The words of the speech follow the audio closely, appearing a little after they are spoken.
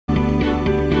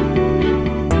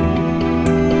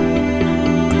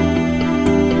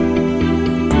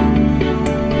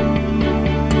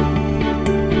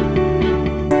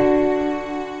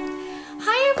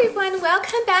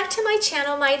back to my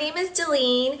channel. My name is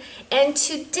Deline, and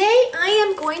today I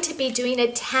am going to be doing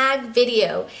a tag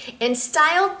video and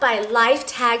styled by Life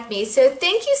Tagged Me. So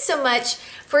thank you so much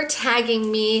for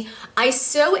tagging me. I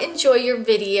so enjoy your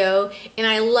video and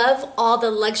I love all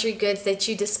the luxury goods that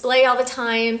you display all the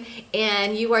time,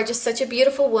 and you are just such a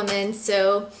beautiful woman.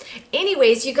 So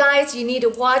anyways, you guys, you need to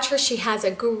watch her. She has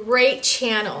a great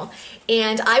channel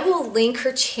and I will link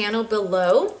her channel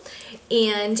below.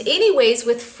 And anyways,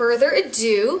 with further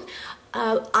ado,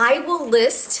 I will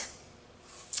list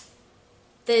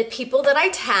the people that I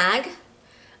tag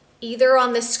either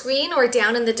on the screen or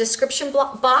down in the description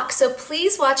box, so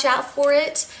please watch out for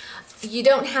it. You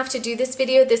don't have to do this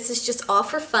video, this is just all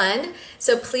for fun,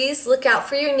 so please look out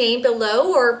for your name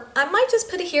below, or I might just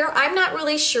put it here, I'm not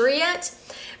really sure yet.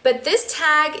 But this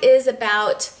tag is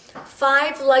about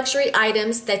 5 luxury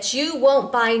items that you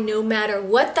won't buy no matter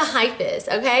what the hype is,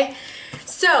 okay?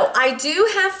 So I do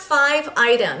have 5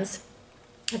 items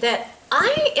that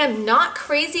I am not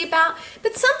crazy about,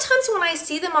 but sometimes when I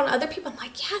see them on other people, I'm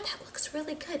like, yeah, that looks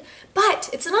really good. But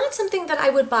it's not something that I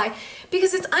would buy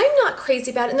because I'm not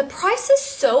crazy about it. And the price is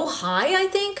so high, I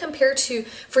think, compared to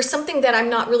for something that I'm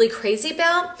not really crazy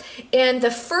about. And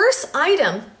the first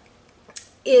item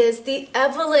is the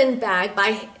Evelyn bag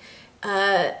by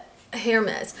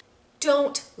Hermes.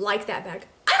 Don't like that bag.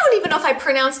 I don't even know if I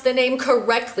pronounced the name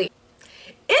correctly.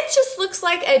 It just looks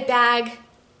like a bag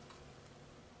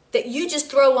that you just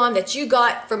throw on that you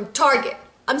got from Target.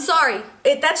 I'm sorry,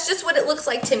 that's just what it looks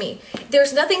like to me.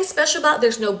 There's nothing special about it.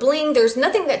 There's no bling. There's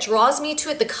nothing that draws me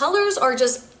to it. The colors are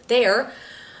just there.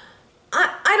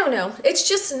 I don't know. It's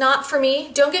just not for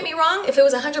me. Don't get me wrong. If it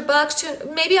was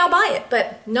 $100, maybe I'll buy it,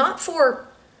 but not for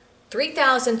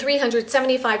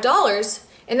 $3,375.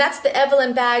 And that's the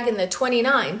Evelyn bag in the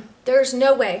 29. There's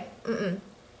no way.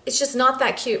 It's just not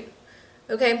that cute.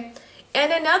 Okay.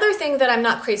 And another thing that I'm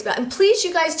not crazy about, and please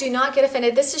you guys do not get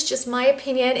offended, this is just my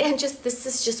opinion and this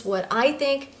is just what I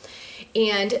think,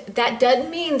 and that doesn't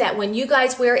mean that when you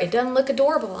guys wear it, it doesn't look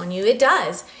adorable on you. It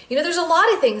does. You know, there's a lot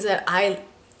of things that I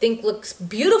think looks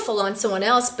beautiful on someone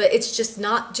else, but it's just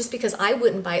not, just because I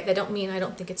wouldn't buy it, that don't mean I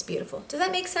don't think it's beautiful. Does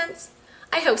that make sense?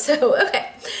 I hope so.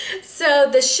 Okay. So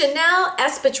the Chanel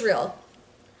espadrille,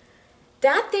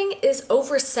 that thing is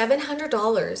over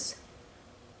 $700.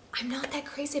 I'm not that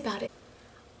crazy about it.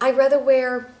 I'd rather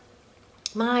wear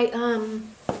my,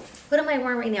 what am I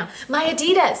wearing right now? My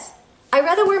Adidas. I'd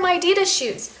rather wear my Adidas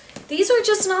shoes. These are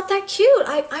just not that cute.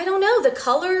 I don't know, the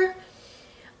color,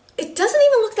 it doesn't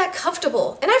even look that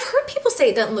comfortable. And I've heard people say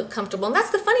it doesn't look comfortable, and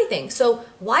that's the funny thing. So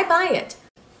why buy it?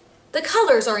 The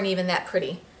colors aren't even that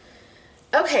pretty.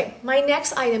 Okay, my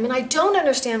next item, and I don't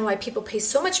understand why people pay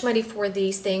so much money for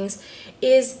these things,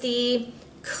 is the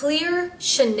clear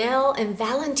Chanel and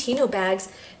Valentino bags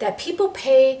that people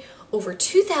pay over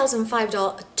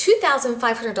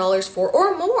 $2,500 for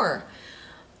or more.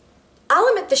 I'll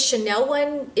admit the Chanel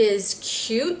one is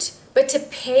cute, but to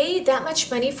pay that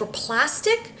much money for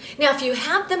plastic, now if you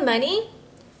have the money,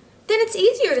 then it's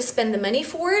easier to spend the money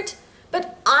for it,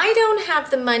 but I don't have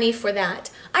the money for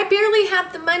that. I barely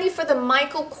have the money for the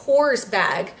Michael Kors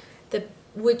bag, the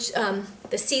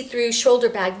see-through shoulder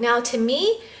bag. Now to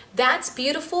me, that's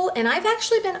beautiful, and I've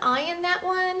actually been eyeing that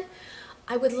one.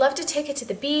 I would love to take it to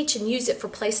the beach and use it for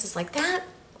places like that,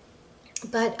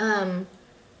 but I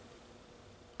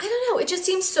don't know, it just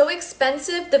seems so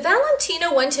expensive. The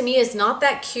Valentino one to me is not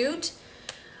that cute.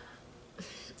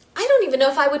 I don't even know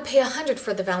if I would pay $100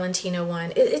 for the Valentino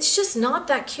one. It's just not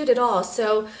that cute at all,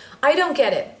 so I don't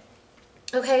get it.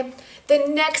 Okay, the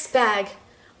next bag,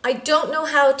 I don't know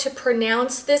how to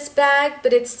pronounce this bag,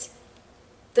 but it's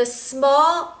the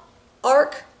small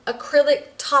arc acrylic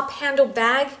top handle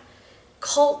bag.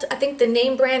 Cult, I think the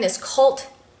name brand is Cult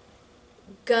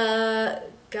Gaia.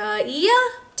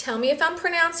 Tell me if I'm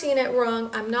pronouncing it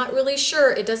wrong. I'm not really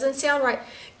sure. It doesn't sound right.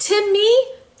 To me,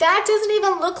 that doesn't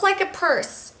even look like a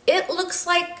purse. It looks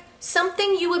like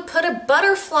something you would put a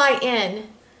butterfly in.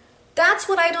 That's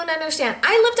what I don't understand.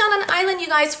 I lived on an island, you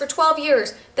guys, for 12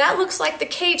 years. That looks like the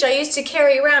cage I used to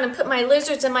carry around and put my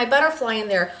lizards and my butterfly in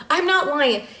there. I'm not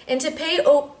lying. And to pay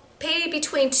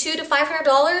between $200 to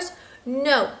 $500?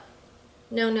 No.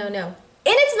 No, no, no. And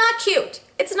it's not cute.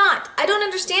 It's not. I don't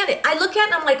understand it. I look at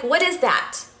it and I'm like, what is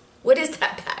that? What is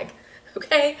that bag?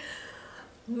 Okay.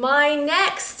 My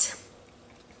next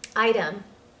item.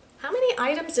 How many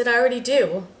items did I already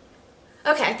do?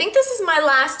 Okay, I think this is my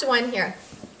last one here.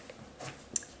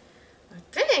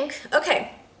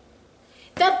 Okay,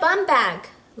 the bum bag.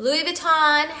 Louis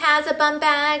Vuitton has a bum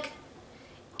bag,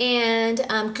 and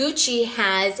Gucci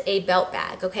has a belt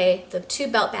bag, okay? The 2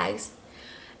 belt bags.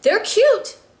 They're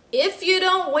cute. if you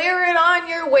don't wear it on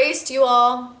your waist, you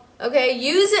all, okay,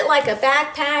 use it like a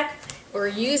backpack or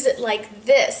use it like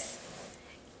this.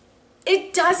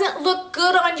 It doesn't look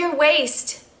good on your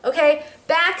waist, okay?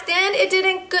 Back then, it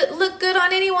didn't look good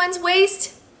on anyone's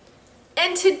waist,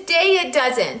 and today it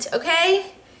doesn't, okay?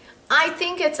 I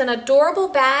think it's an adorable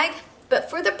bag, but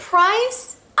for the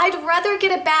price, I'd rather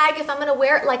get a bag if I'm gonna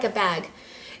wear it like a bag.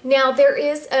 Now, there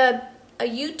is a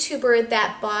YouTuber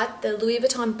that bought the Louis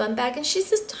Vuitton bum bag, and she's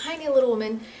this tiny little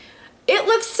woman. It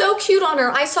looks so cute on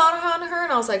her. I saw it on her,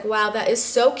 and I was like, wow, that is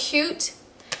so cute.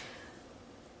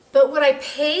 But would I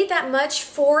pay that much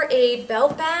for a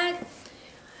belt bag?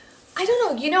 I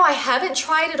don't know. You know, I haven't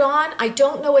tried it on. I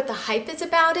don't know what the hype is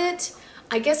about it.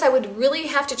 I guess I would really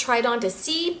have to try it on to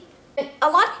see. And a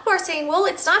lot of people are saying, well,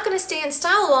 it's not going to stay in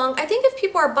style long. I think if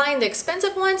people are buying the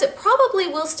expensive ones, it probably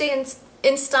will stay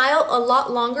in style a lot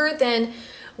longer than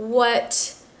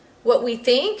what we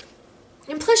think.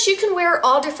 And plus, you can wear it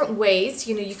all different ways.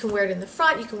 You know, you can wear it in the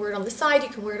front, you can wear it on the side, you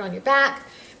can wear it on your back.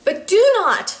 But do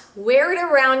not wear it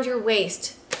around your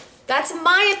waist. That's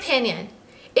my opinion.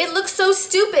 It looks so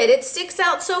stupid. It sticks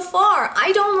out so far.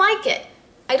 I don't like it.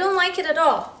 I don't like it at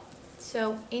all.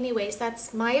 So anyways,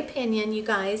 that's my opinion, you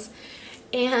guys.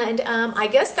 And I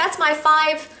guess that's my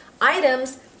 5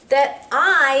 items that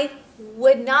I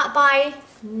would not buy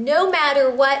no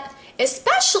matter what,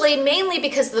 especially mainly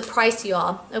because of the price,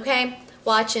 y'all, okay?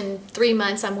 Watch, in 3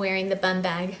 months I'm wearing the bum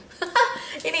bag.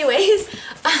 Anyways,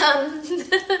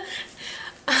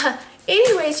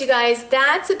 anyways, you guys,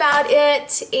 that's about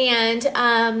it.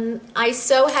 And I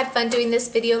so had fun doing this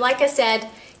video. Like I said,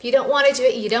 if you don't want to do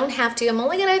it, you don't have to. I'm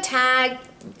only going to tag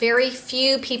very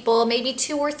few people, maybe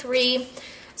 2 or 3.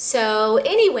 So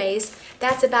anyways,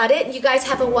 that's about it. You guys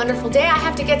have a wonderful day. I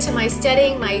have to get to my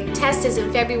studying. My test is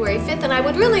in February 5th, and I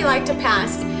would really like to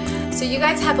pass. So you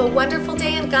guys have a wonderful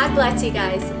day, and God bless you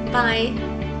guys. Bye.